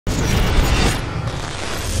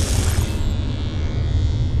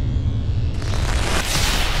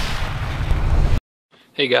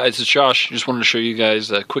Hey guys, it's Josh. Just wanted to show you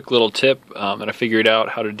guys a quick little tip that I figured out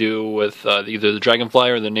how to do with either the DragonFly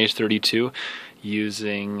or the Naze32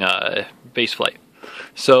 using base flight.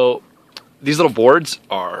 So these little boards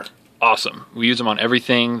are awesome. We use them on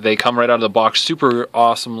everything. They come right out of the box super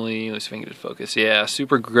awesomely. Let's see if I can get it to focus. Yeah,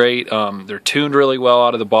 super great. They're tuned really well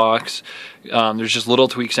out of the box. There's just little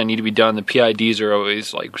tweaks that need to be done. The PIDs are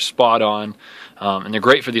always like spot on. And they're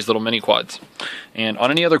great for these little mini quads. And on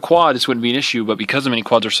any other quad, this wouldn't be an issue, but because the mini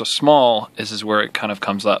quads are so small, this is where it kind of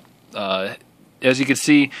comes up. As you can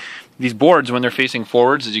see, these boards, when they're facing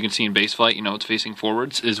forwards, as you can see in base flight, you know it's facing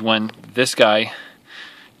forwards, is when this guy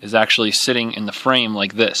is actually sitting in the frame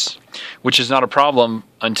like this, which is not a problem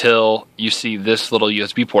until you see this little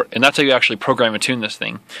USB port, and that's how you actually program and tune this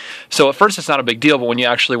thing. So at first it's not a big deal, but when you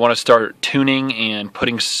actually want to start tuning and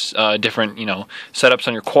putting different setups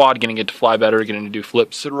on your quad, getting it to fly better, getting it to do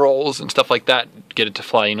flips and rolls and stuff like that, get it to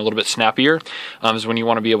fly a little bit snappier, is when you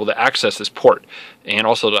want to be able to access this port and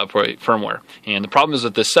also to upgrade firmware. And the problem is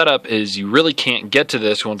with this setup is you really can't get to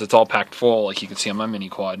this once it's all packed full, like you can see on my mini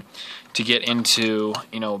quad. To get into,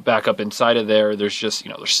 back up inside of there, there's just,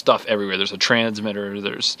 there's stuff everywhere. There's a transmitter,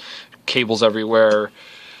 there's cables everywhere.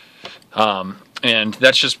 And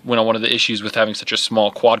that's just, one of the issues with having such a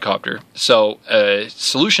small quadcopter. So a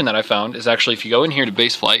solution that I found is actually if you go in here to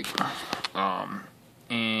base flight,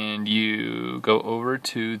 and you go over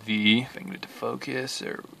to the, if I can get it to focus,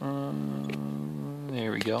 there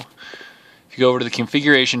we go. If you go over to the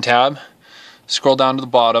configuration tab, scroll down to the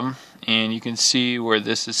bottom, and you can see where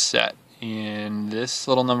this is set. And this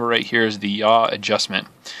little number right here is the yaw adjustment.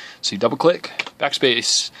 So you double click,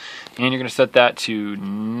 backspace, and you're going to set that to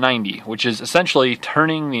 90, which is essentially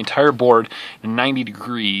turning the entire board 90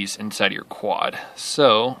 degrees inside of your quad.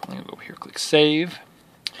 So I'm going to go over here, click save,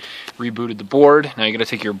 rebooted the board. Now you're going to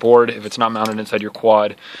take your board, if it's not mounted inside your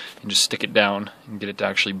quad, and just stick it down and get it to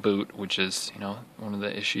actually boot, which is, one of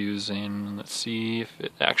the issues. And let's see if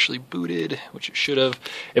it actually booted, which it should have.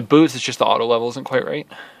 It boots, it's just the auto level isn't quite right.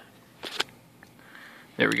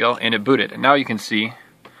 There we go, and it booted. And now you can see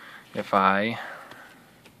if I,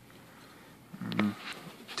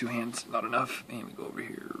 two hands, not enough, and we go over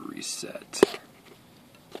here, reset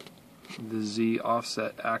the Z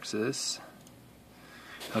offset axis.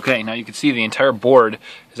 Okay, now you can see the entire board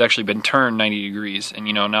has actually been turned 90 degrees, and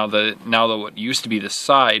now what used to be the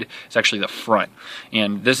side is actually the front.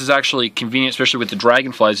 And this is actually convenient, especially with the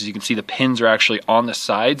DragonFlies, as you can see the pins are actually on the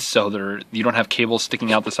sides, so you don't have cables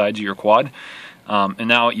sticking out the sides of your quad. And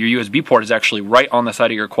now your USB port is actually right on the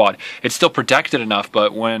side of your quad. It's still protected enough,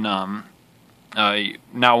 but when now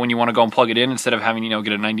when you want to go and plug it in, instead of having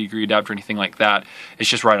get a 90-degree adapter or anything like that, it's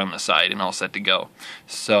just right on the side and all set to go.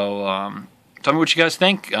 So tell me what you guys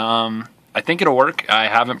think. I think it'll work. I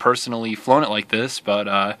haven't personally flown it like this, but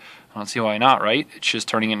I don't see why not, right? It's just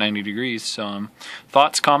turning at 90 degrees. So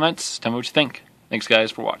thoughts, comments, tell me what you think. Thanks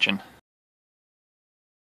guys for watching.